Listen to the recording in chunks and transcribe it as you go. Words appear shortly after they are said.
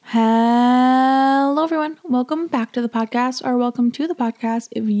everyone. Welcome back to the podcast, or welcome to the podcast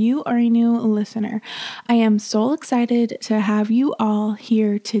if you are a new listener. I am so excited to have you all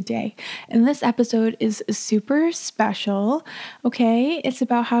here today. And this episode is super special, okay? It's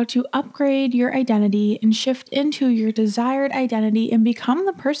about how to upgrade your identity and shift into your desired identity and become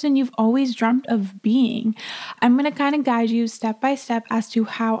the person you've always dreamt of being. I'm going to kind of guide you step by step as to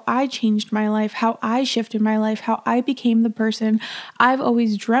how I changed my life, how I shifted my life, how I became the person I've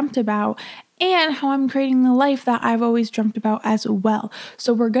always dreamt about, and how I'm creating the life that I've always dreamt about as well.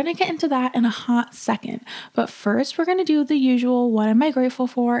 So we're going to get into that in a hot second. But first, we're going to do the usual, what am I grateful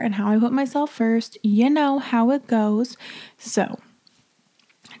for and how I put myself first. You know how it goes. So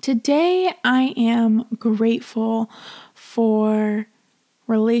today I am grateful for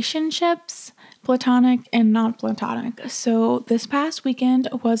relationships, platonic and non-platonic. So this past weekend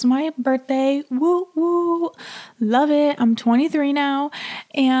was my birthday. Woo woo. Love it. I'm 23 now,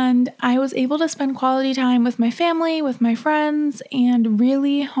 and I was able to spend quality time with my family, with my friends, and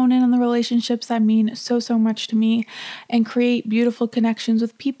really hone in on the relationships that mean so much to me and create beautiful connections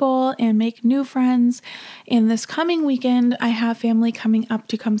with people and make new friends. And this coming weekend, I have family coming up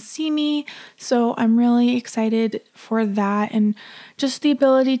to come see me. So I'm really excited for that, and just the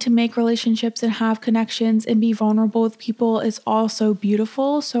ability to make relationships and have connections and be vulnerable with people is also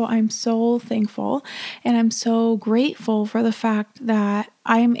beautiful. So I'm so thankful and I'm so grateful for the fact that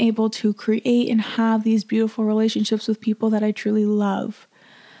I am able to create and have these beautiful relationships with people that I truly love.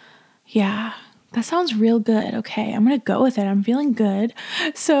 Yeah. That sounds real good. Okay, I'm going to go with it. I'm feeling good.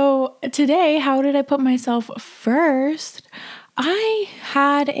 So today, how did I put myself first? I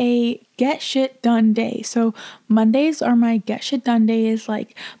had a get shit done day. So Mondays are my get shit done days,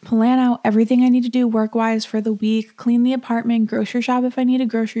 like plan out everything I need to do work-wise for the week, clean the apartment, grocery shop if I need a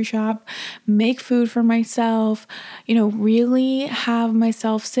grocery shop, make food for myself, really have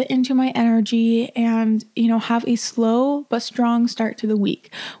myself sit into my energy and, have a slow but strong start to the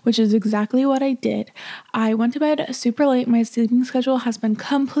week, which is exactly what I did. I went to bed super late. My sleeping schedule has been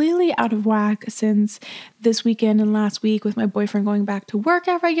completely out of whack since this weekend and last week, with my boyfriend going back to work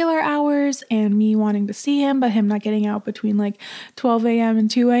at regular hours and me wanting to see him, but him not getting out between like 12 a.m. and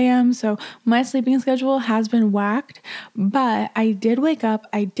 2 a.m. So my sleeping schedule has been whacked, but I did wake up,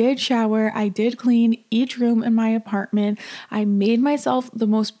 I did shower, I did clean each room in my apartment. I made myself the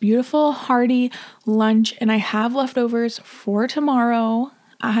most beautiful, hearty lunch, and I have leftovers for tomorrow.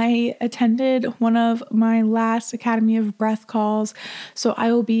 I attended one of my last Academy of Breath calls, so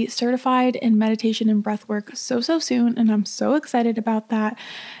I will be certified in meditation and breath work so soon, and I'm so excited about that.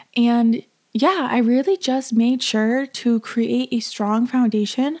 And yeah, I really just made sure to create a strong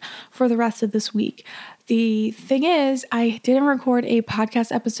foundation for the rest of this week. The thing is, I didn't record a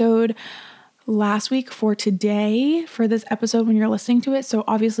podcast episode last week for today for this episode when you're listening to it. So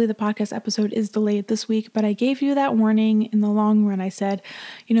obviously the podcast episode is delayed this week, but I gave you that warning in the long run. I said,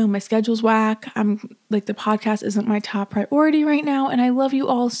 my schedule's whack. I'm like, the podcast isn't my top priority right now. And I love you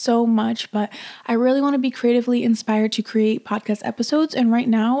all so much, but I really want to be creatively inspired to create podcast episodes. And right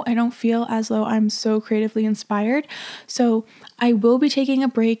now I don't feel as though I'm so creatively inspired. So I will be taking a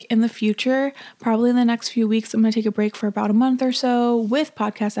break in the future. Probably in the next few weeks, I'm going to take a break for about a month or so with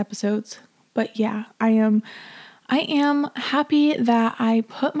podcast episodes. But yeah, I am happy that I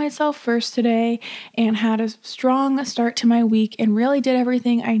put myself first today and had a strong start to my week and really did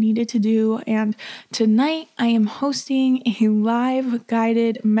everything I needed to do. And tonight I am hosting a live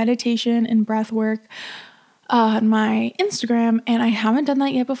guided meditation and breath work on my Instagram, and I haven't done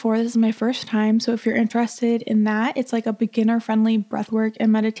that yet before. This is my first time. So if you're interested in that, it's like a beginner-friendly breathwork and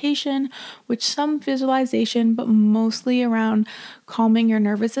meditation with some visualization, but mostly around calming your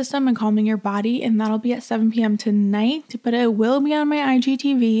nervous system and calming your body. And that'll be at 7 p.m. tonight, but it will be on my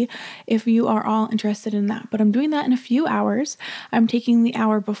IGTV if you are all interested in that. But I'm doing that in a few hours. I'm taking the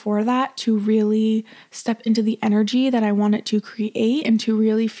hour before that to really step into the energy that I want it to create and to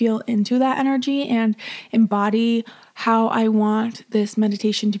really feel into that energy and embody how I want this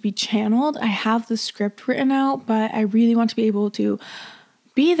meditation to be channeled. I have the script written out, but I really want to be able to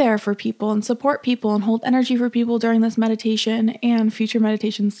be there for people and support people and hold energy for people during this meditation and future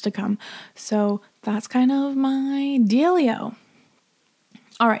meditations to come. So that's kind of my dealio.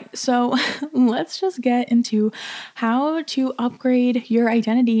 All right, so let's just get into how to upgrade your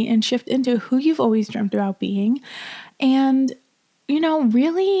identity and shift into who you've always dreamt about being and,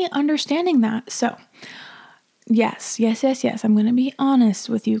 really understanding that. So yes. I'm going to be honest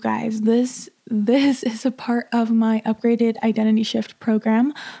with you guys. This is a part of my upgraded identity shift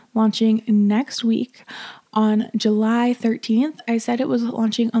program launching next week on July 13th. I said it was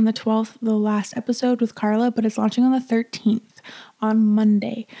launching on the 12th, the last episode with Carla, but it's launching on the 13th on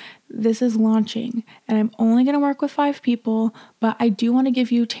Monday. this is launching and I'm only going to work with 5 people, but I do want to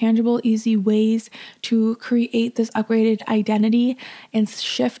give you tangible, easy ways to create this upgraded identity and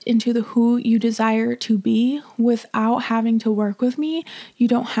shift into the who you desire to be without having to work with me. You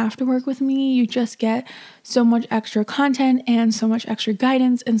don't have to work with me. You just get so much extra content and so much extra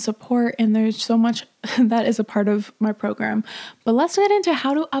guidance and support. And there's so much that is a part of my program. But let's get into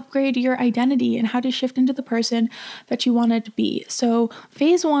how to upgrade your identity and how to shift into the person that you wanted to be. So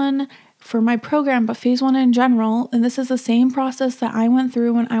phase 1 for my program, but phase 1 in general, and this is the same process that I went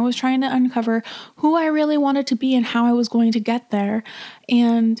through when I was trying to uncover who I really wanted to be and how I was going to get there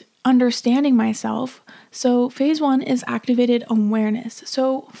and understanding myself. So phase 1 is activated awareness.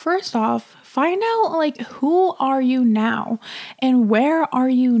 So first off, find out who are you now and where are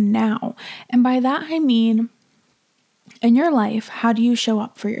you now? And by that I mean, in your life, how do you show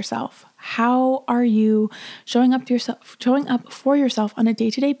up for yourself? How are you showing up for yourself on a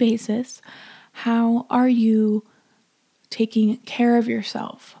day-to-day basis? How are you taking care of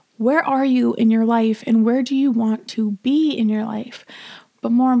yourself? Where are you in your life and where do you want to be in your life?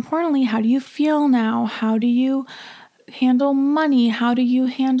 But more importantly, how do you feel now? How do you handle money? How do you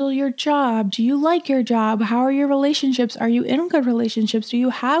handle your job? Do you like your job? How are your relationships? Are you in good relationships? Do you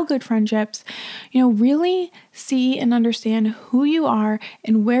have good friendships? Really see and understand who you are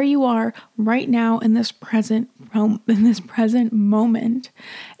and where you are right now in this present moment.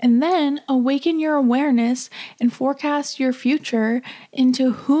 And then awaken your awareness and forecast your future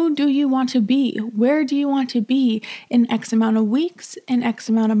into who do you want to be? Where do you want to be in X amount of weeks, in X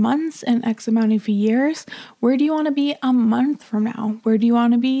amount of months, in X amount of years? Where do you want to be a month from now? Where do you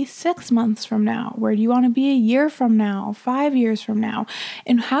want to be 6 months from now? Where do you want to be a year from now, 5 years from now?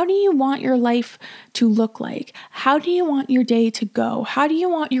 And how do you want your life to look like? How do you want your day to go? How do you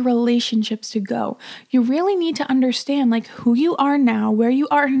want your relationships to go? You really need to understand who you are now, where you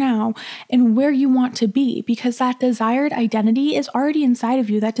are now, and where you want to be, because that desired identity is already inside of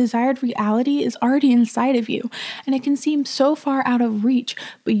you. That desired reality is already inside of you. And it can seem so far out of reach,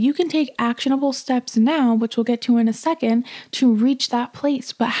 but you can take actionable steps now, which we'll get to in a second, to reach that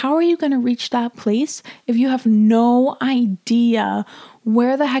place. But how are you going to reach that place if you have no idea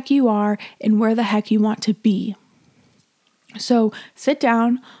where the heck you are and where the heck you want to be? So sit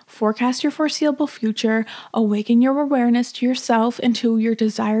down, forecast your foreseeable future, awaken your awareness to yourself and to your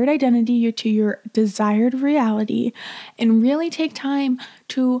desired identity, to your desired reality, and really take time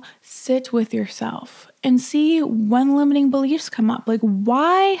to sit with yourself and see when limiting beliefs come up.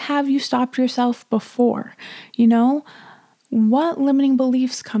 Why have you stopped yourself before? What limiting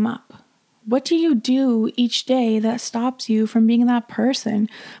beliefs come up? What do you do each day that stops you from being that person?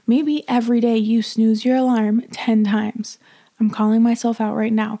 Maybe every day you snooze your alarm 10 times. I'm calling myself out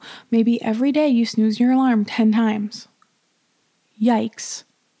right now. Maybe every day you snooze your alarm 10 times. Yikes.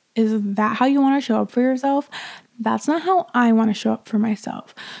 Is that how you want to show up for yourself? That's not how I want to show up for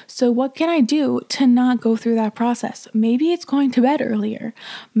myself. So what can I do to not go through that process? Maybe it's going to bed earlier.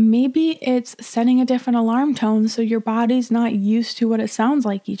 Maybe it's setting a different alarm tone so your body's not used to what it sounds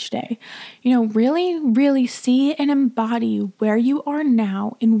like each day. Really, really see and embody where you are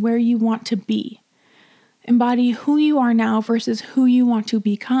now and where you want to be. Embody who you are now versus who you want to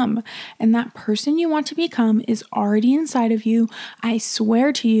become. And that person you want to become is already inside of you. I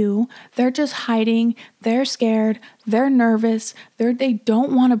swear to you, they're just hiding. They're scared. They're nervous. They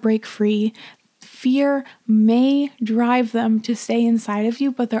don't want to break free. Fear may drive them to stay inside of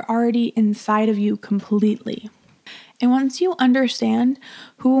you, but they're already inside of you completely. And once you understand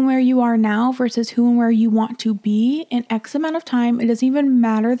who and where you are now versus who and where you want to be in X amount of time, it doesn't even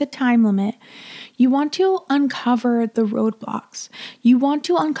matter the time limit. You want to uncover the roadblocks. You want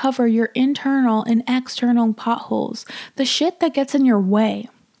to uncover your internal and external potholes, the shit that gets in your way.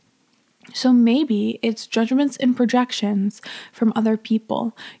 So maybe it's judgments and projections from other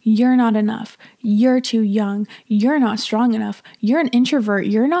people. You're not enough. You're too young. You're not strong enough. You're an introvert.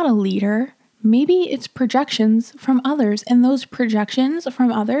 You're not a leader. Maybe it's projections from others, and those projections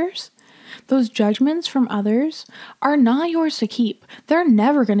from others, those judgments from others are not yours to keep. They're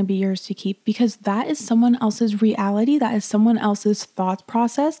never going to be yours to keep because that is someone else's reality. That is someone else's thought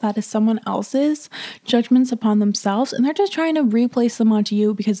process. That is someone else's judgments upon themselves. And they're just trying to replace them onto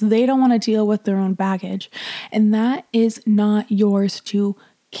you because they don't want to deal with their own baggage. And that is not yours to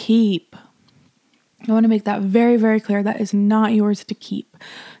keep. I want to make that very, very clear. That is not yours to keep.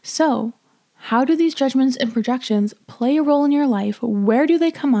 So, how do these judgments and projections play a role in your life? Where do they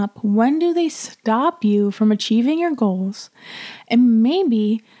come up? When do they stop you from achieving your goals? And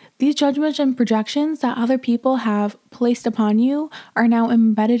maybe These judgments and projections that other people have placed upon you are now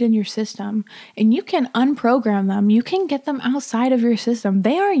embedded in your system, and you can unprogram them. You can get them outside of your system.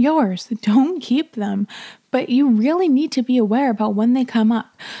 They are yours. Don't keep them. But you really need to be aware about when they come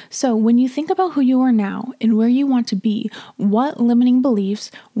up. So when you think about who you are now and where you want to be, what limiting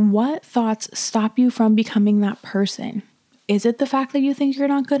beliefs, what thoughts stop you from becoming that person? Is it the fact that you think you're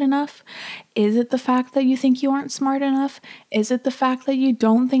not good enough? Is it the fact that you think you aren't smart enough? Is it the fact that you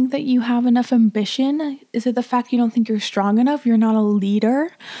don't think that you have enough ambition? Is it the fact you don't think you're strong enough? You're not a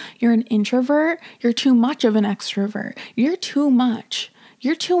leader? You're an introvert? You're too much of an extrovert? You're too much.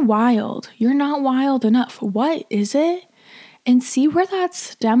 You're too wild. You're not wild enough. What is it? And see where that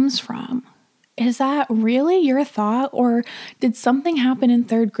stems from. Is that really your thought, or did something happen in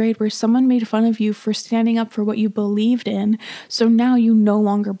 3rd grade where someone made fun of you for standing up for what you believed in? So now you no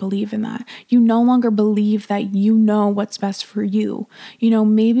longer believe in that. You no longer believe that you know what's best for you.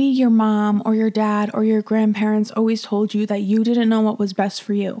 Maybe your mom or your dad or your grandparents always told you that you didn't know what was best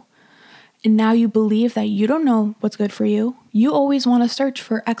for you. And now you believe that you don't know what's good for you. You always want to search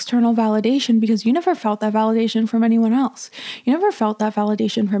for external validation because you never felt that validation from anyone else. You never felt that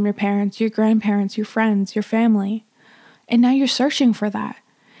validation from your parents, your grandparents, your friends, your family. And now you're searching for that.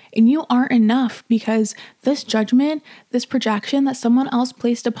 And you aren't enough because this judgment, this projection that someone else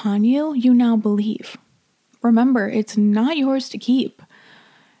placed upon you, you now believe. Remember, it's not yours to keep.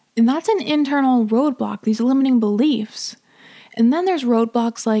 And that's an internal roadblock, these limiting beliefs. And then there's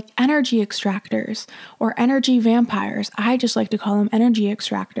roadblocks like energy extractors or energy vampires. I just like to call them energy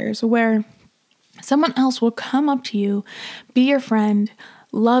extractors, where someone else will come up to you, be your friend,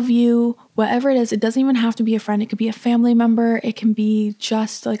 love you, whatever it is. It doesn't even have to be a friend. It could be a family member. It can be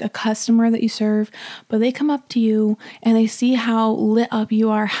just like a customer that you serve. But they come up to you and they see how lit up you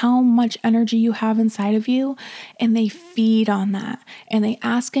are, how much energy you have inside of you, and they feed on that. And they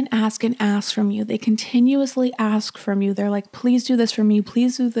ask and ask and ask from you. They continuously ask from you. They're like, please do this for me.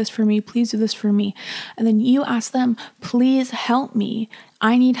 Please do this for me. Please do this for me. And then you ask them, please help me.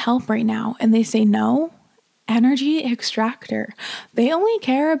 I need help right now. And they say no. Energy extractor. They only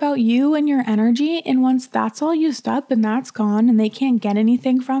care about you and your energy, and once that's all used up and that's gone and they can't get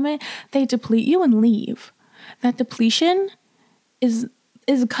anything from it, they deplete you and leave. That depletion is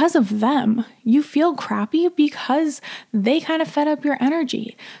because of them. You feel crappy because they kind of fed up your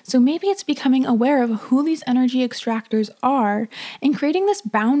energy. So maybe it's becoming aware of who these energy extractors are and creating this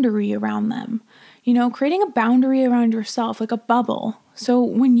boundary around them. Creating a boundary around yourself, like a bubble. So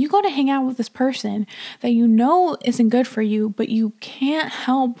when you go to hang out with this person that you know isn't good for you, but you can't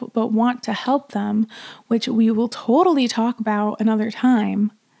help but want to help them, which we will totally talk about another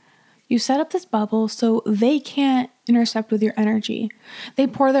time, you set up this bubble so they can't intercept with your energy. They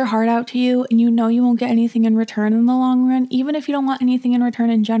pour their heart out to you, and you know you won't get anything in return in the long run, even if you don't want anything in return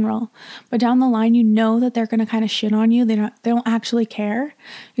in general. But down the line, you know that they're going to kind of shit on you. They don't actually care.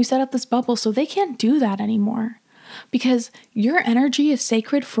 You set up this bubble so they can't do that anymore. Because your energy is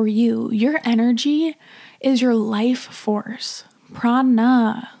sacred for you. Your energy is your life force.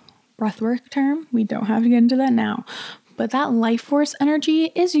 Prana, breathwork term. We don't have to get into that now. But that life force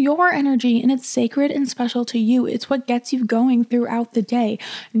energy is your energy, and it's sacred and special to you. It's what gets you going throughout the day.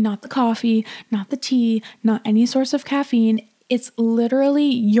 Not the coffee, not the tea, not any source of caffeine. It's literally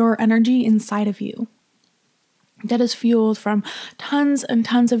your energy inside of you that is fueled from tons and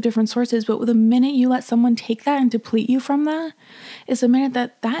tons of different sources. But the minute you let someone take that and deplete you from that, is the minute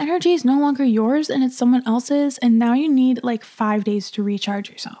that energy is no longer yours and it's someone else's, and now you need like 5 days to recharge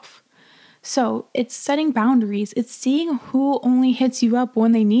yourself. So it's setting boundaries. It's seeing who only hits you up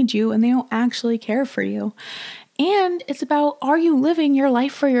when they need you and they don't actually care for you. And it's about, are you living your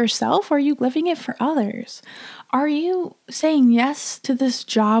life for yourself or are you living it for others? Are you saying yes to this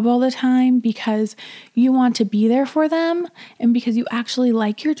job all the time because you want to be there for them and because you actually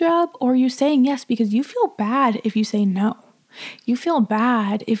like your job? Or are you saying yes because you feel bad if you say no? You feel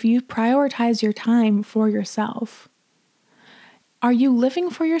bad if you prioritize your time for yourself. Are you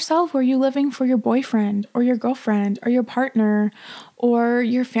living for yourself, or are you living for your boyfriend or your girlfriend or your partner or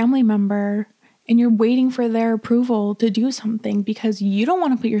your family member, and you're waiting for their approval to do something because you don't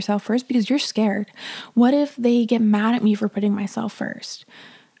want to put yourself first because you're scared? What if they get mad at me for putting myself first?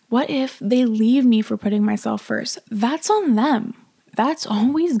 What if they leave me for putting myself first? That's on them. That's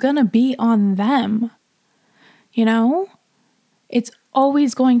always going to be on them. It's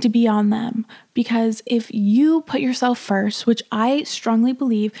always going to be on them, because if you put yourself first, which I strongly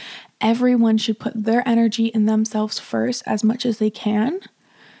believe everyone should put their energy in themselves first as much as they can.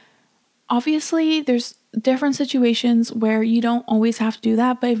 Obviously, there's different situations where you don't always have to do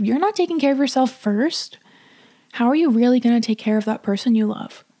that, but if you're not taking care of yourself first, how are you really going to take care of that person you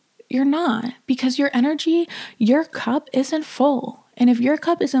love? you're not, because your energy, your cup isn't full. And if your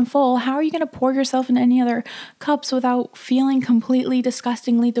cup isn't full, how are you going to pour yourself in any other cups without feeling completely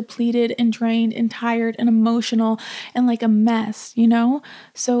disgustingly depleted and drained and tired and emotional and like a mess, you know?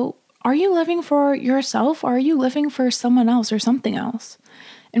 So are you living for yourself, or are you living for someone else or something else?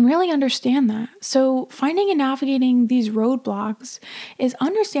 And really understand that. So finding and navigating these roadblocks is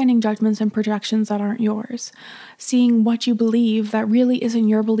understanding judgments and projections that aren't yours, seeing what you believe that really isn't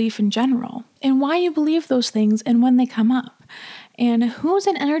your belief in general, and why you believe those things and when they come up, and who's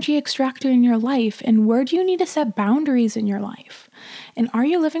an energy extractor in your life, and where do you need to set boundaries in your life? And are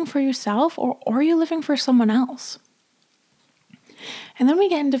you living for yourself, or are you living for someone else? And then we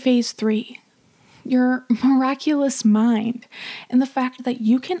get into phase 3. Your miraculous mind, and the fact that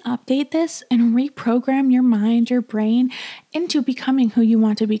you can update this and reprogram your mind, your brain, into becoming who you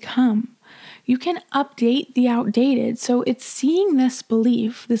want to become. You can update the outdated. So it's seeing this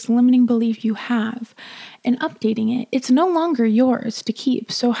belief, this limiting belief you have, and updating it. It's no longer yours to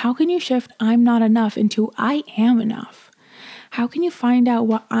keep. So how can you shift I'm not enough into I am enough? How can you find out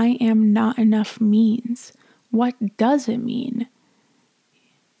what I am not enough means? What does it mean?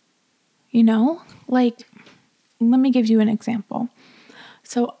 You know, like, let me give you an example.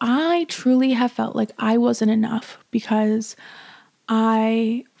 So I truly have felt like I wasn't enough because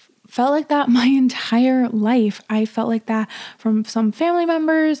I felt like that my entire life. I felt like that from some family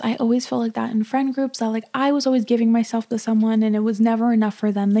members. I always felt like that in friend groups, that like I was always giving myself to someone and it was never enough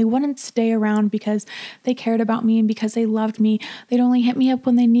for them. They wouldn't stay around because they cared about me and because they loved me. They'd only hit me up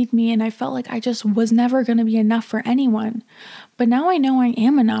when they need me. And I felt like I just was never going to be enough for anyone. But now I know I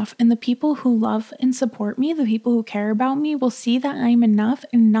am enough, and the people who love and support me, the people who care about me, will see that I'm enough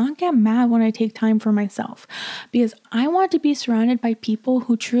and not get mad when I take time for myself, because I want to be surrounded by people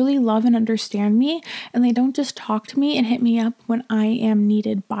who truly love and understand me, and they don't just talk to me and hit me up when I am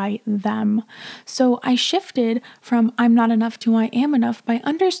needed by them. So I shifted from I'm not enough to I am enough by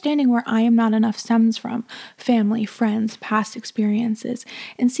understanding where I am not enough stems from: family, friends, past experiences,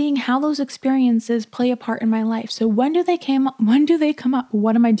 and seeing how those experiences play a part in my life. So when do they come up?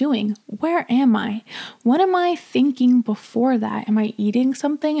 What am I doing? Where am I? What am I thinking before that? Am I eating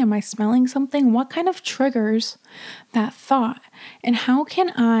something? Am I smelling something? What kind of triggers that thought? And how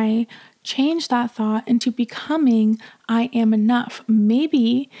can I change that thought into becoming I am enough?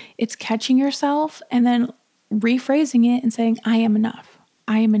 Maybe it's catching yourself and then rephrasing it and saying, I am enough.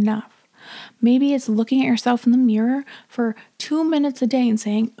 I am enough. Maybe it's looking at yourself in the mirror for 2 minutes a day and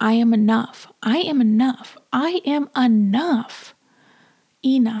saying, I am enough. I am enough. I am enough.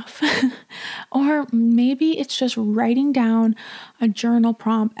 Enough. Or maybe it's just writing down a journal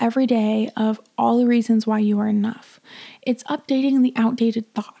prompt every day of all the reasons why you are enough. It's updating the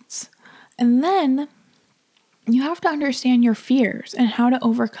outdated thoughts. And then you have to understand your fears and how to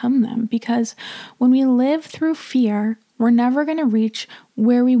overcome them, because when we live through fear, we're never going to reach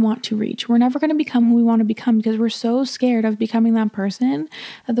where we want to reach. We're never going to become who we want to become because we're so scared of becoming that person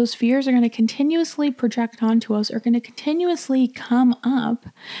that those fears are going to continuously project onto us, are going to continuously come up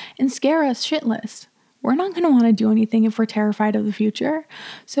and scare us shitless. We're not going to want to do anything if we're terrified of the future.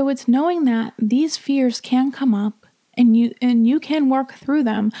 So it's knowing that these fears can come up and you can work through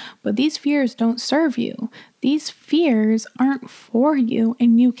them, but these fears don't serve you. These fears aren't for you,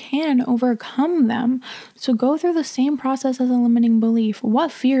 and you can overcome them. So go through the same process as a limiting belief.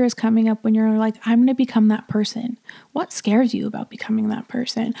 What fear is coming up when you're like, I'm going to become that person? What scares you about becoming that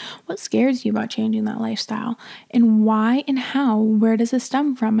person? What scares you about changing that lifestyle? And why and how? Where does it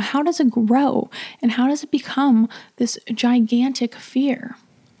stem from? How does it grow? And how does it become this gigantic fear?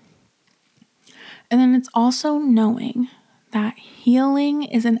 And then it's also knowing that healing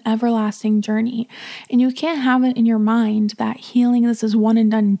is an everlasting journey. And you can't have it in your mind that healing is this one and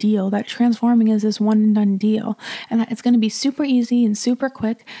done deal, that transforming is this one and done deal, and that it's going to be super easy and super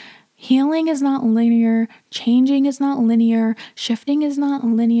quick. Healing is not linear. Changing is not linear. Shifting is not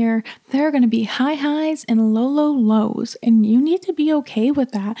linear. There are going to be high highs and low lows, and you need to be okay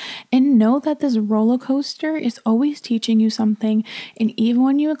with that and know that this roller coaster is always teaching you something. And even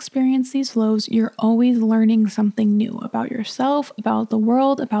when you experience these lows, you're always learning something new about yourself, about the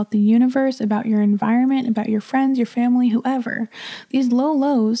world, about the universe, about your environment, about your friends, your family, whoever. These low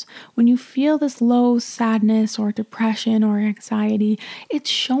lows, when you feel this low sadness or depression or anxiety, it's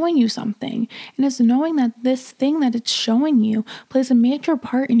showing you something. And it's knowing that this thing that it's showing you plays a major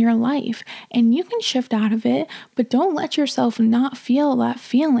part in your life, and you can shift out of it, but don't let yourself not feel that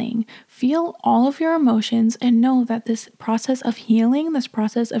feeling. Feel all of your emotions and know that this process of healing, this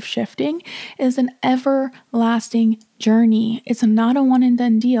process of shifting is an everlasting journey. It's not a one and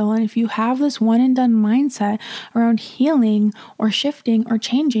done deal. And if you have this one and done mindset around healing or shifting or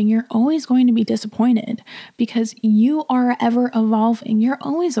changing, you're always going to be disappointed because you are ever evolving. You're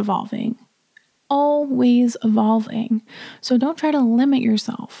always evolving. Always evolving. So don't try to limit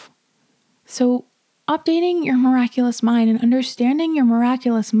yourself. So updating your miraculous mind and understanding your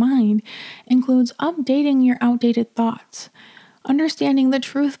miraculous mind includes updating your outdated thoughts, understanding the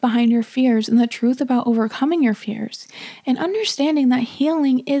truth behind your fears and the truth about overcoming your fears, and understanding that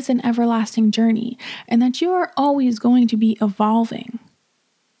healing is an everlasting journey and that you are always going to be evolving.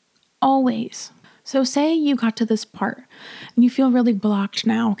 Always. So say you got to this part and you feel really blocked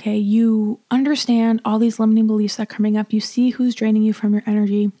now, okay? You understand all these limiting beliefs that are coming up. You see who's draining you from your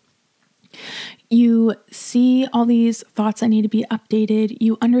energy. You see all these thoughts that need to be updated.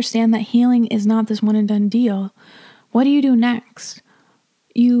 You understand that healing is not this one and done deal. What do you do next?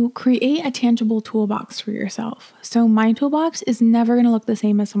 You create a tangible toolbox for yourself. So my toolbox is never going to look the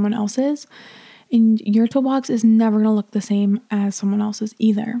same as someone else's, and your toolbox is never going to look the same as someone else's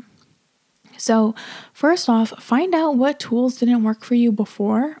either. So first off, find out what tools didn't work for you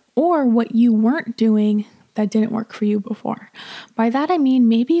before or what you weren't doing that didn't work for you before. By that, I mean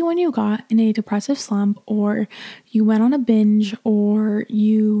maybe when you got in a depressive slump or you went on a binge or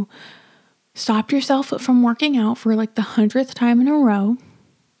you stopped yourself from working out for like the 100th time in a row,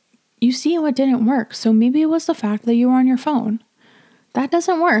 you see what didn't work. So maybe it was the fact that you were on your phone. That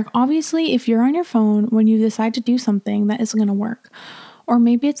doesn't work. Obviously, if you're on your phone when you decide to do something, that isn't going to work. Or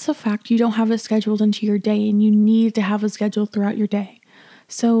maybe it's the fact you don't have it scheduled into your day and you need to have it scheduled throughout your day.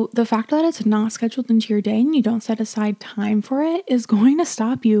 So the fact that it's not scheduled into your day and you don't set aside time for it is going to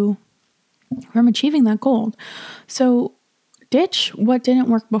stop you from achieving that goal. So ditch what didn't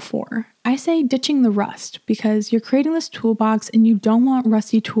work before. I say ditching the rust because you're creating this toolbox and you don't want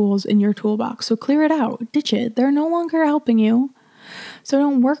rusty tools in your toolbox. So clear it out, ditch it. They're no longer helping you. So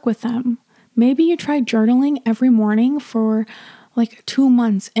don't work with them. Maybe you tried journaling every morning for like 2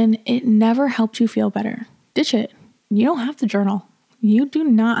 months and it never helped you feel better. Ditch it. You don't have to journal. You do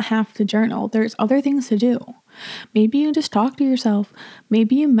not have to journal. There's other things to do. Maybe you just talk to yourself.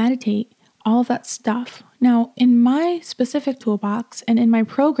 Maybe you meditate, all of that stuff. Now, in my specific toolbox and in my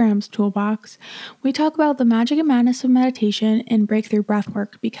program's toolbox, we talk about the magic and madness of meditation and breakthrough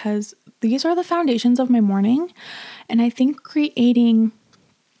breathwork because these are the foundations of my morning. And I think creating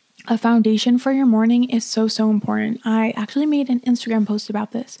a foundation for your morning is so important. I actually made an Instagram post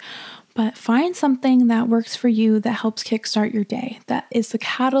about this, but find something that works for you that helps kickstart your day, that is the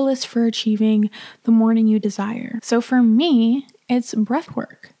catalyst for achieving the morning you desire. So for me, it's breath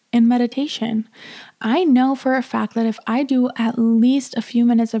work and meditation. I know for a fact that if I do at least a few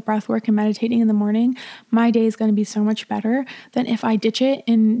minutes of breath work and meditating in the morning, my day is going to be so much better than if I ditch it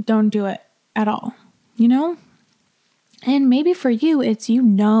and don't do it at all, you know? And maybe for you, it's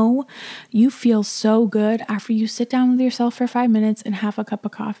you feel so good after you sit down with yourself for 5 minutes and have a cup of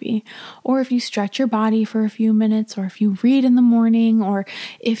coffee. Or if you stretch your body for a few minutes, or if you read in the morning, or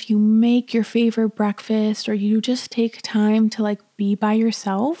if you make your favorite breakfast, or you just take time to like be by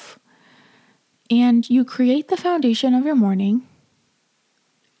yourself and you create the foundation of your morning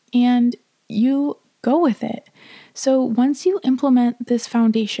and you go with it. So once you implement this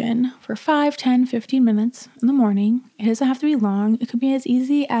foundation for 5, 10, 15 minutes in the morning, it doesn't have to be long. It could be as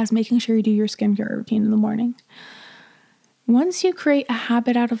easy as making sure you do your skincare routine in the morning. Once you create a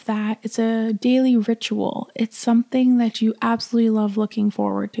habit out of that, it's a daily ritual. It's something that you absolutely love looking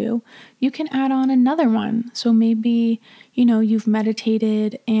forward to. You can add on another one. So maybe, you've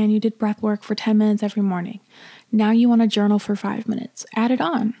meditated and you did breath work for 10 minutes every morning. Now you want to journal for 5 minutes. Add it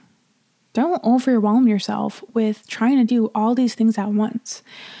on. Don't overwhelm yourself with trying to do all these things at once.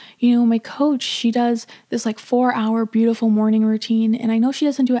 My coach, she does this 4-hour beautiful morning routine. And I know she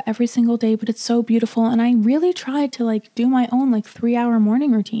doesn't do it every single day, but it's so beautiful. And I really tried to do my own 3-hour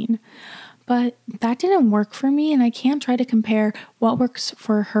morning routine. But that didn't work for me. And I can't try to compare what works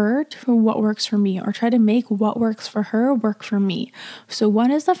for her to what works for me, or try to make what works for her work for me. So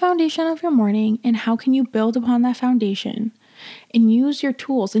what is the foundation of your morning and how can you build upon that foundation? And use your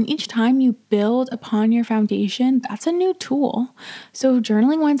tools. And each time you build upon your foundation, that's a new tool. So if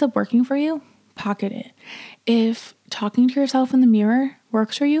journaling winds up working for you, pocket it. If talking to yourself in the mirror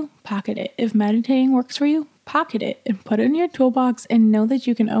works for you, pocket it. If meditating works for you, pocket it and put it in your toolbox and know that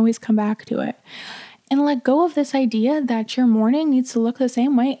you can always come back to it. And let go of this idea that your morning needs to look the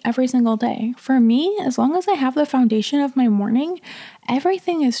same way every single day. For me, as long as I have the foundation of my morning,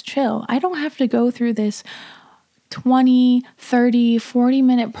 everything is chill. I don't have to go through this 20, 30,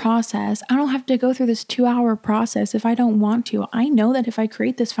 40-minute process. I don't have to go through this 2-hour process if I don't want to. I know that if I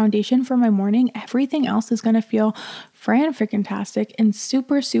create this foundation for my morning, everything else is going to feel fan-freaking-tastic and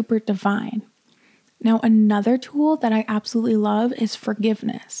super, super divine. Now, another tool that I absolutely love is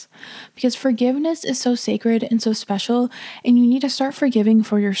forgiveness, because forgiveness is so sacred and so special, and you need to start forgiving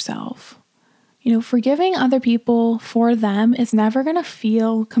for yourself. Forgiving other people for them is never going to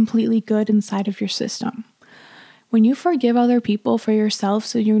feel completely good inside of your system. When you forgive other people for yourself,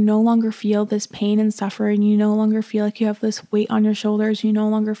 so you no longer feel this pain and suffering, you no longer feel like you have this weight on your shoulders, you no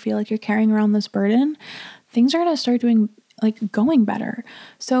longer feel like you're carrying around this burden, things are going to start going better.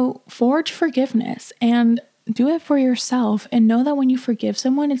 So forge forgiveness and do it for yourself, and know that when you forgive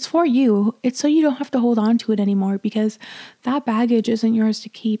someone, it's for you. It's so you don't have to hold on to it anymore, because that baggage isn't yours to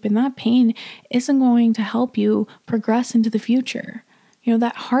keep, and that pain isn't going to help you progress into the future.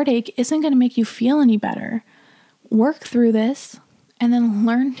 That heartache isn't going to make you feel any better. Work through this and then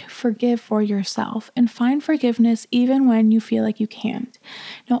learn to forgive for yourself and find forgiveness even when you feel like you can't.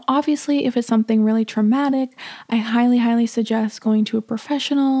 Now, obviously, if it's something really traumatic, I highly, highly suggest going to a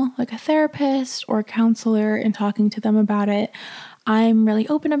professional, like a therapist or a counselor, and talking to them about it. I'm really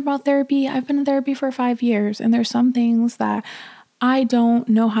open about therapy. I've been in therapy for 5 years, and there's some things that I don't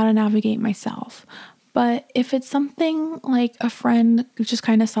know how to navigate myself. But if it's something like a friend just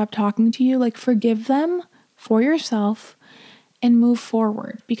kind of stopped talking to you, forgive them for yourself and move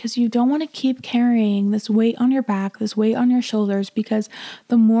forward, because you don't want to keep carrying this weight on your back, this weight on your shoulders, because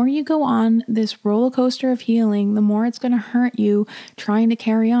the more you go on this roller coaster of healing, the more it's going to hurt you trying to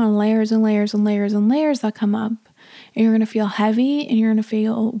carry on layers and layers and layers and layers that come up. And you're going to feel heavy, and you're going to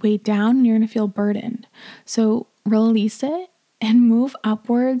feel weighed down, and you're going to feel burdened. So release it and move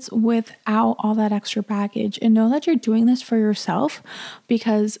upwards without all that extra baggage, and know that you're doing this for yourself,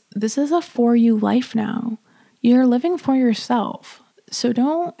 because this is a for you life now. You're living for yourself. So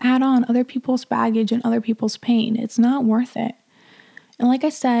don't add on other people's baggage and other people's pain. It's not worth it. And like I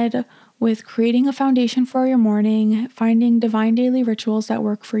said, with creating a foundation for your morning, finding divine daily rituals that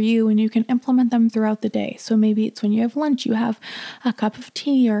work for you, and you can implement them throughout the day. So maybe it's when you have lunch, you have a cup of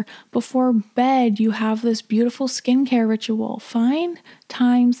tea, or before bed, you have this beautiful skincare ritual. Find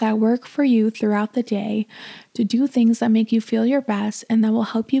times that work for you throughout the day to do things that make you feel your best and that will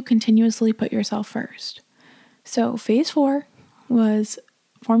help you continuously put yourself first. So phase 4 was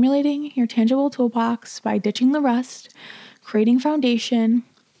formulating your tangible toolbox by ditching the rust, creating foundation,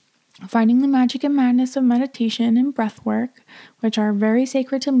 finding the magic and madness of meditation and breath work, which are very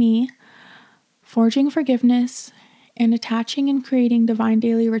sacred to me, forging forgiveness, and attaching and creating divine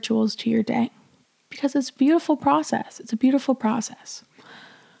daily rituals to your day. Because it's a beautiful process. It's a beautiful process.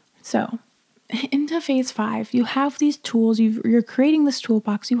 So into phase 5, you have these tools, you're creating this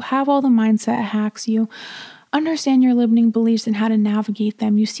toolbox, you have all the mindset hacks, you understand your limiting beliefs and how to navigate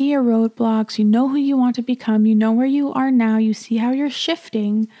them. You see your roadblocks, you know who you want to become, you know where you are now, you see how you're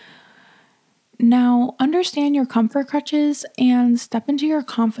shifting. Now, understand your comfort crutches and step into your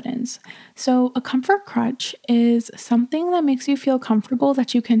confidence. So a comfort crutch is something that makes you feel comfortable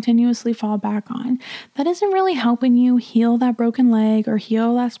that you continuously fall back on. That isn't really helping you heal that broken leg or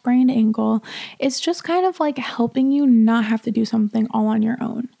heal that sprained ankle. It's just kind of like helping you not have to do something all on your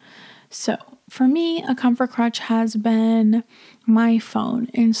own. So for me, a comfort crutch has been my phone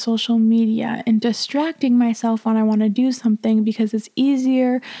and social media and distracting myself when I want to do something, because it's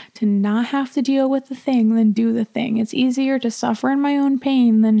easier to not have to deal with the thing than do the thing. It's easier to suffer in my own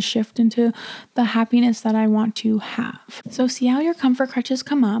pain than shift into the happiness that I want to have. So see how your comfort crutches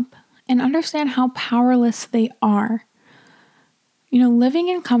come up and understand how powerless they are. Living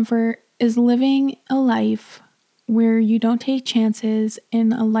in comfort is living a life where you don't take chances,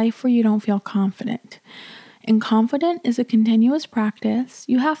 in a life where you don't feel confident. And confident is a continuous practice.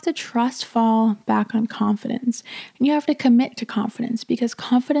 You have to fall back on confidence. And you have to commit to confidence, because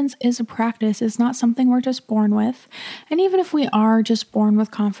confidence is a practice. It's not something we're just born with. And even if we are just born with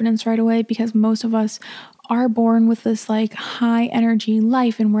confidence right away, because most of us are born with this high energy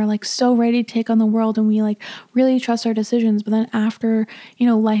life, and we're so ready to take on the world, and we really trust our decisions. But then after,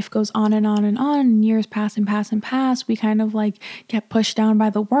 life goes on and on and on, and years pass and pass and pass, we kind of get pushed down by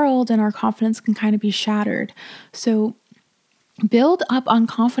the world, and our confidence can kind of be shattered. So build up on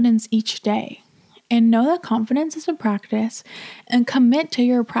confidence each day. And know that confidence is a practice, and commit to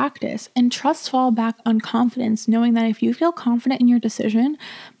your practice, and fall back on confidence, knowing that if you feel confident in your decision,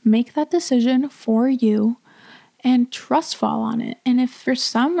 make that decision for you and trust fall on it. And if for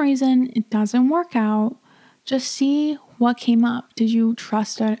some reason it doesn't work out, just see what came up. Did you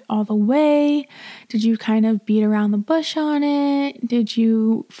trust it all the way? Did you kind of beat around the bush on it? Did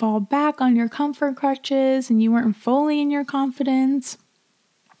you fall back on your comfort crutches and you weren't fully in your confidence?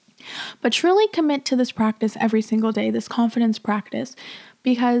 But truly commit to this practice every single day, this confidence practice,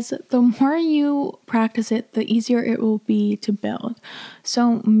 because the more you practice it, the easier it will be to build.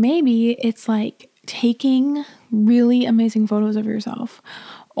 So maybe it's like taking really amazing photos of yourself,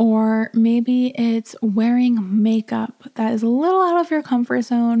 or maybe it's wearing makeup that is a little out of your comfort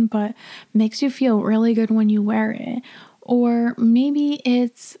zone, but makes you feel really good when you wear it. Or maybe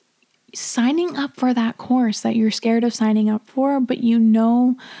it's signing up for that course that you're scared of signing up for, but you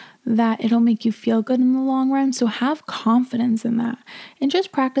know that it'll make you feel good in the long run. So have confidence in that and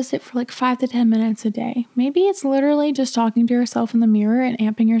just practice it for like 5 to 10 minutes a day. Maybe it's literally just talking to yourself in the mirror and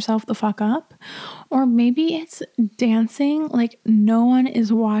amping yourself the fuck up. Or maybe it's dancing like no one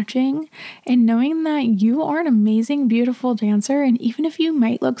is watching and knowing that you are an amazing, beautiful dancer. And even if you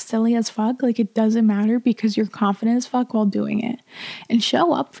might look silly as fuck, like it doesn't matter because you're confident as fuck while doing it. And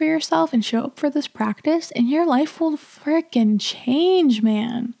show up for yourself and show up for this practice and your life will freaking change,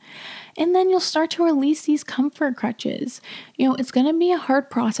 man. And then you'll start to release these comfort crutches. It's going to be a hard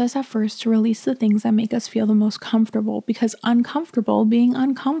process at first to release the things that make us feel the most comfortable, because being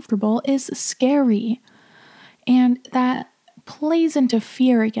uncomfortable is scary. And that plays into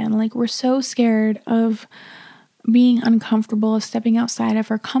fear again. Like we're so scared of being uncomfortable, of stepping outside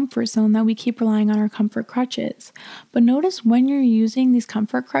of our comfort zone, that we keep relying on our comfort crutches. But notice when you're using these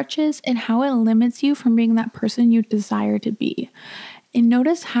comfort crutches and how it limits you from being that person you desire to be. And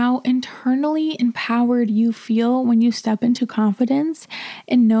notice how internally empowered you feel when you step into confidence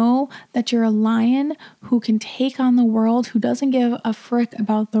and know that you're a lion who can take on the world, who doesn't give a frick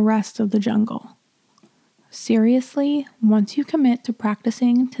about the rest of the jungle. Seriously, once you commit to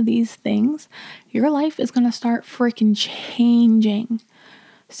practicing to these things, your life is going to start freaking changing.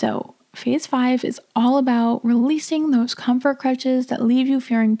 So Phase 5 is all about releasing those comfort crutches that leave you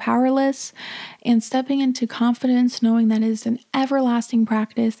feeling powerless and stepping into confidence, knowing that it is an everlasting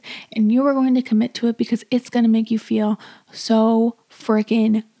practice and you are going to commit to it because it's going to make you feel so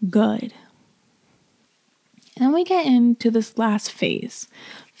freaking good. And then we get into this last phase,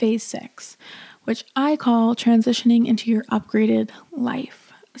 Phase 6, which I call transitioning into your upgraded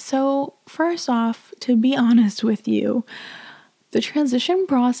life. So first off, to be honest with you, the transition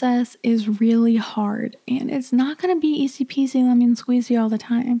process is really hard and it's not going to be easy peasy lemon squeezy all the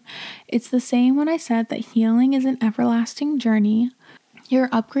time. It's the same when I said that healing is an everlasting journey. Your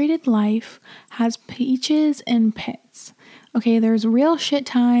upgraded life has peaches and pits. Okay, there's real shit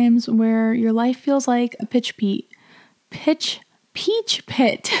times where your life feels like a peach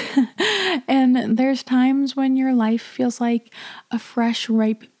pit. And there's times when your life feels like a fresh,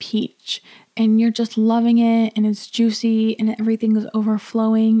 ripe peach and you're just loving it and it's juicy and everything is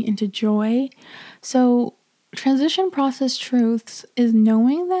overflowing into joy. So transition process truths is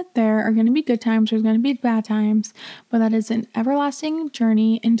knowing that there are going to be good times, there's going to be bad times, but that is an everlasting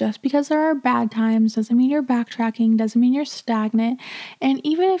journey. And just because there are bad times doesn't mean you're backtracking, doesn't mean you're stagnant. And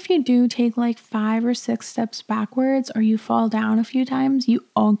even if you do take like 5 or 6 steps backwards or you fall down a few times, you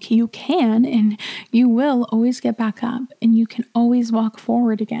can and you will always get back up and you can always walk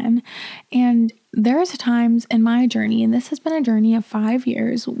forward again. And there's times in my journey, and this has been a journey of 5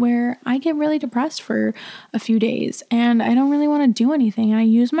 years, where I get really depressed for a few days and I don't really want to do anything. And I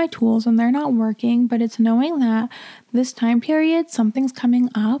use my tools and they're not working, but it's knowing that this time period, something's coming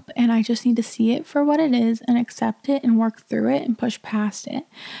up and I just need to see it for what it is and accept it and work through it and push past it.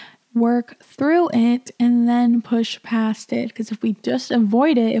 Work through it and then push past it. Because if we just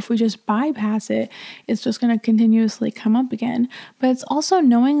avoid it, if we just bypass it, it's just going to continuously come up again. But it's also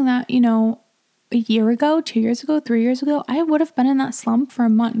knowing that, a year ago, 2 years ago, 3 years ago, I would have been in that slump for a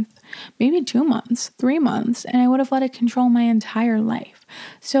month, maybe 2 months, 3 months, and I would have let it control my entire life.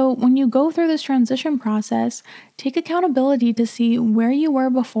 So when you go through this transition process, take accountability to see where you were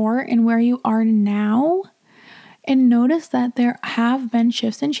before and where you are now, and notice that there have been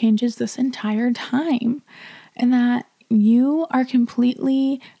shifts and changes this entire time, and that you are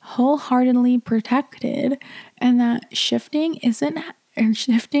completely, wholeheartedly protected, and that shifting doesn't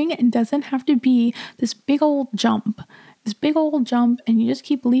have to be this big old jump, and you just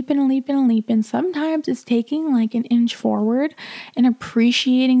keep leaping and leaping and leaping. Sometimes it's taking like an inch forward and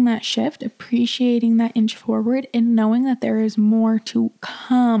appreciating that shift, appreciating that inch forward, and knowing that there is more to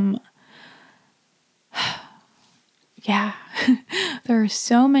come. Yeah, there are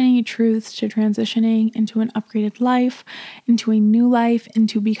so many truths to transitioning into an upgraded life, into a new life,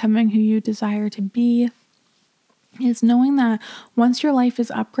 into becoming who you desire to be. is knowing that once your life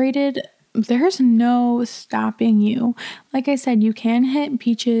is upgraded, there's no stopping you. Like I said, you can hit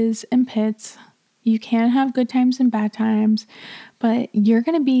peaches and pits. You can have good times and bad times, but you're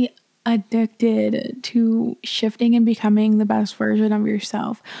going to be addicted to shifting and becoming the best version of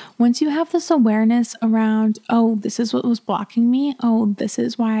yourself. Once you have this awareness around, oh, this is what was blocking me. Oh, this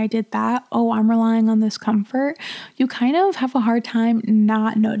is why I did that. Oh, I'm relying on this comfort. You kind of have a hard time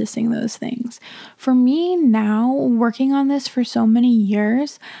not noticing those things. For me now, working on this for so many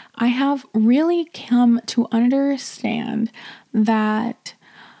years, I have really come to understand that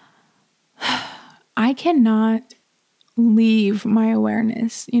I cannot leave my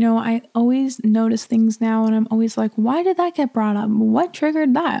awareness. I always notice things now and I'm always like, why did that get brought up? What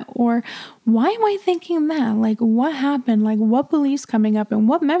triggered that? Or why am I thinking that? Like, what happened? Like, what beliefs coming up and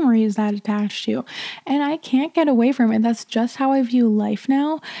what memory is that attached to? And I can't get away from it. That's just how I view life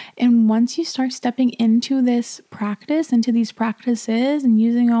now. And once you start stepping into this practice, into these practices and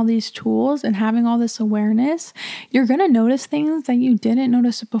using all these tools and having all this awareness, you're going to notice things that you didn't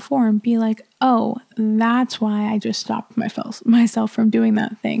notice before and be like, oh, that's why I just stopped myself from doing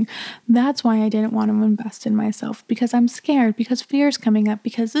that thing. That's why I didn't want to invest in myself, because I'm scared, because fear is coming up,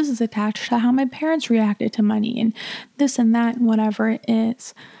 because this is attached to how my parents reacted to money and this and that and whatever it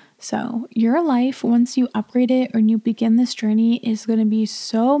is. So your life, once you upgrade it or you begin this journey, is going to be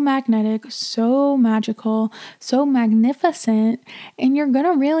so magnetic, so magical, so magnificent, and you're going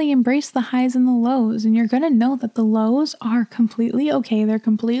to really embrace the highs and the lows, and you're going to know that the lows are completely okay, they're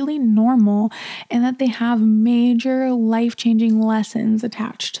completely normal, and that they have major life-changing lessons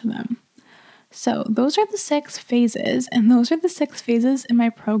attached to them. So those are the 6 phases, and those are the 6 phases in my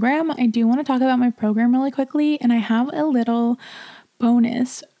program. I do want to talk about my program really quickly, and I have a little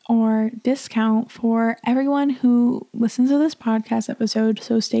bonus or discount for everyone who listens to this podcast episode,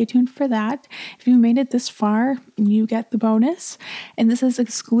 so stay tuned for that. If you made it this far, you get the bonus, and this is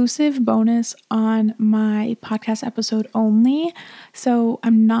exclusive bonus on my podcast episode only, so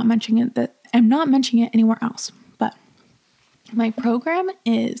I'm not mentioning it anywhere else. But my program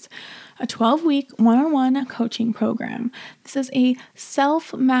is a 12-week one-on-one coaching program. This is a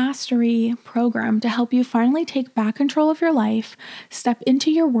self-mastery program to help you finally take back control of your life, step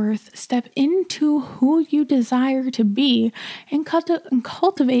into your worth, step into who you desire to be, and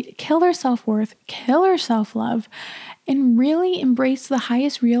cultivate killer self-worth, killer self-love, and really embrace the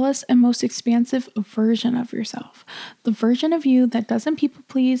highest, realest, and most expansive version of yourself. The version of you that doesn't people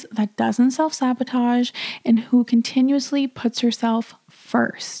please, that doesn't self-sabotage, and who continuously puts yourself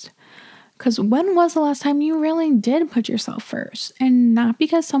first. Because when was the last time you really did put yourself first? And not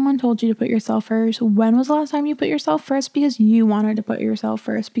because someone told you to put yourself first. When was the last time you put yourself first? Because you wanted to put yourself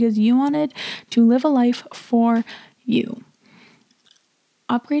first. Because you wanted to live a life for you.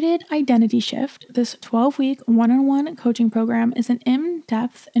 Upgraded Identity Shift, this 12-week one-on-one coaching program, is an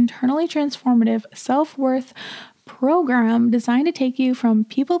in-depth, internally transformative self-worth program designed to take you from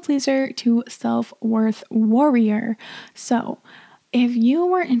people pleaser to self-worth warrior. So, if you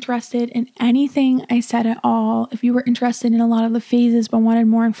were interested in anything I said at all, if you were interested in a lot of the phases but wanted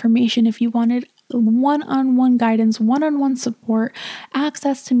more information, if you wanted one-on-one guidance, one-on-one support,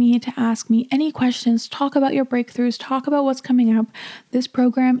 access to me to ask me any questions, talk about your breakthroughs, talk about what's coming up, this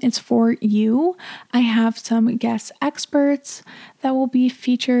program is for you. I have some guest experts that will be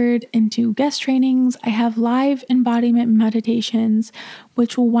featured into guest trainings. I have live embodiment meditations,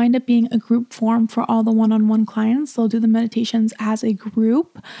 which will wind up being a group form for all the one-on-one clients. They'll do the meditations as a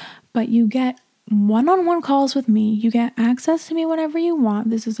group, but you get one-on-one calls with me. You get access to me whenever you want.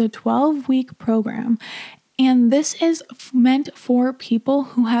 This is a 12-week program. And this is meant for people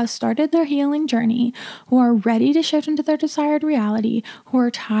who have started their healing journey, who are ready to shift into their desired reality, who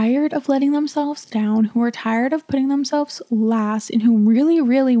are tired of letting themselves down, who are tired of putting themselves last, and who really,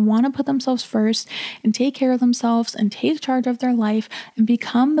 really want to put themselves first and take care of themselves and take charge of their life and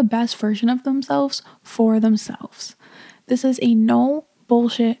become the best version of themselves for themselves. This is a no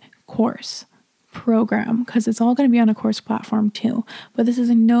bullshit course program, because it's all going to be on a course platform too. But this is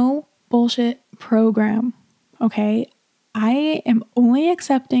a no bullshit program. Okay. I am only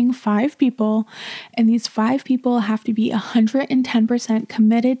accepting 5 people, and these 5 people have to be 110%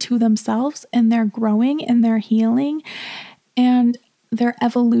 committed to themselves and their growing and their healing and their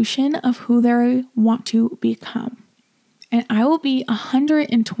evolution of who they want to become. And I will be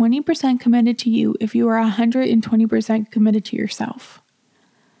 120% committed to you if you are 120% committed to yourself.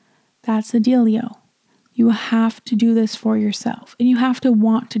 That's the dealio. You have to do this for yourself, and you have to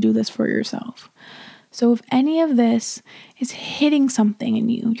want to do this for yourself. So if any of this is hitting something in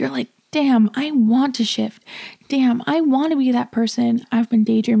you, you're like, damn, I want to shift. Damn, I want to be that person I've been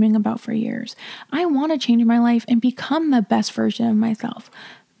daydreaming about for years. I want to change my life and become the best version of myself.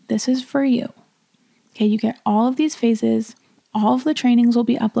 This is for you. Okay, you get all of these phases. All of the trainings will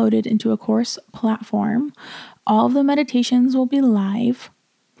be uploaded into a course platform. All of the meditations will be live.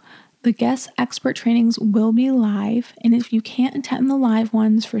 The guest expert trainings will be live. And if you can't attend the live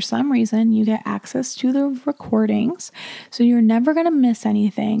ones for some reason, you get access to the recordings. So you're never going to miss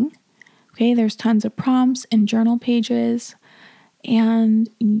anything. Okay, there's tons of prompts and journal pages. And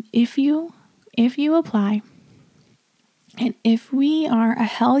if you apply, and if we are a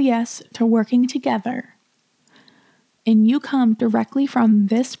hell yes to working together, and you come directly from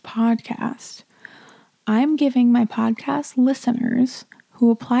this podcast, I'm giving my podcast listeners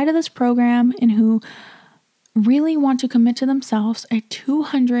who apply to this program and who really want to commit to themselves a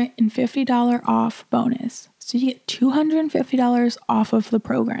 $250 off bonus. So you get $250 off of the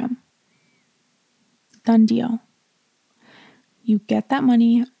program. Done deal. You get that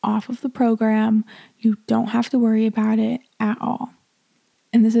money off of the program. You don't have to worry about it at all.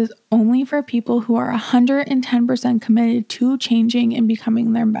 And this is only for people who are 110% committed to changing and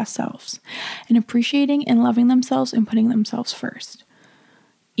becoming their best selves and appreciating and loving themselves and putting themselves first.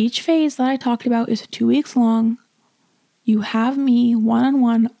 Each phase that I talked about is 2 weeks long. You have me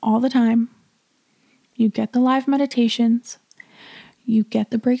one-on-one all the time. You get the live meditations. You get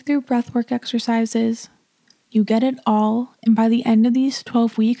the breakthrough breathwork exercises. You get it all. And by the end of these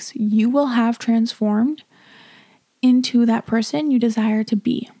 12 weeks, you will have transformed into that person you desire to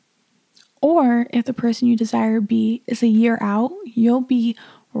be. Or if the person you desire to be is a year out, you'll be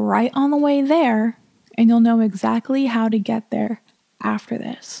right on the way there and you'll know exactly how to get there after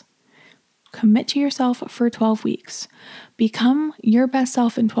this. Commit to yourself for 12 weeks. Become your best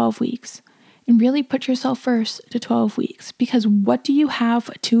self in 12 weeks and really put yourself first to 12 weeks, because what do you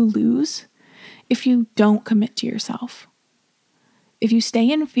have to lose if you don't commit to yourself? If you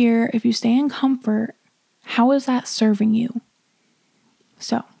stay in fear, if you stay in comfort, how is that serving you?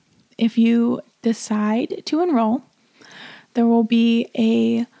 So, if you decide to enroll, there will be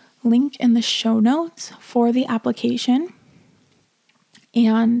a link in the show notes for the application.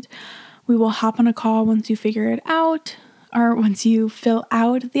 And we will hop on a call once you figure it out, or once you fill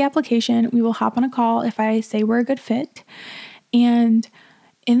out the application. We will hop on a call if I say we're a good fit. And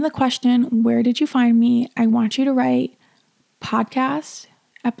in the question, where did you find me? I want you to write podcast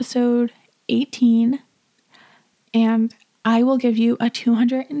episode 18, and I will give you a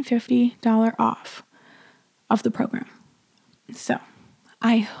 $250 off of the program. So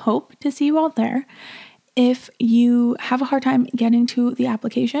I hope to see you all there. If you have a hard time getting to the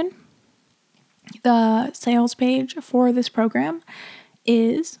application, the sales page for this program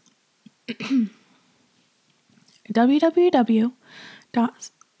is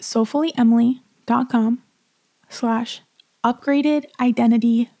www.soulfullyemily.com/upgraded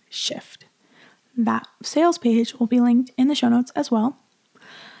identity shift. That sales page will be linked in the show notes as well.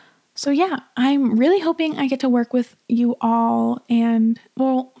 So yeah, I'm really hoping I get to work with you all, and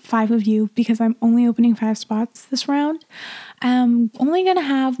 5 of you, because I'm only opening 5 spots this round. I'm only going to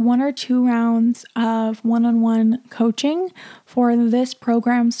have 1 or 2 rounds of one-on-one coaching for this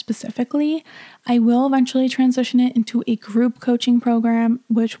program specifically. I will eventually transition it into a group coaching program,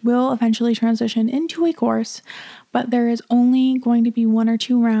 which will eventually transition into a course, but there is only going to be 1 or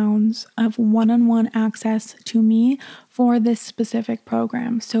 2 rounds of one-on-one access to me for this specific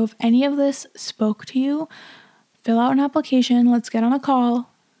program. So if any of this spoke to you, fill out an application, let's get on a call,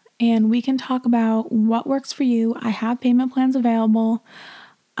 and we can talk about what works for you. I have payment plans available.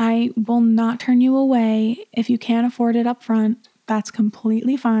 I will not turn you away. If you can't afford it up front, that's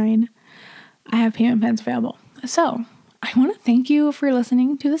completely fine. I have payment plans available. So I want to thank you for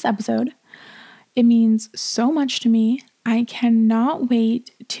listening to this episode. It means so much to me. I cannot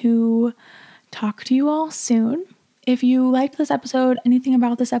wait to talk to you all soon. If you liked this episode, anything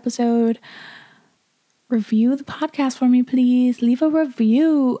about this episode, review the podcast for me, please. Leave a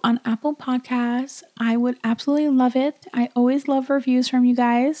review on Apple Podcasts. I would absolutely love it. I always love reviews from you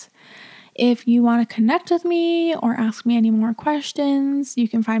guys. If you want to connect with me or ask me any more questions, you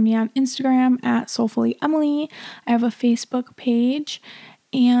can find me on Instagram at soulfullyemily. I have a Facebook page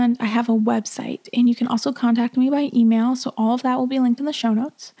and I have a website, and you can also contact me by email. So all of that will be linked in the show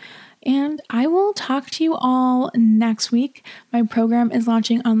notes. And I will talk to you all next week. My program is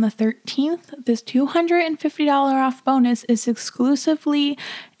launching on the 13th. This $250 off bonus is exclusively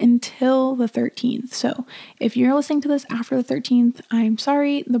until the 13th. So if you're listening to this after the 13th, I'm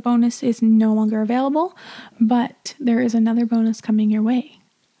sorry, the bonus is no longer available, but there is another bonus coming your way.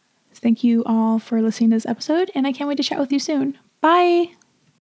 Thank you all for listening to this episode, and I can't wait to chat with you soon. Bye!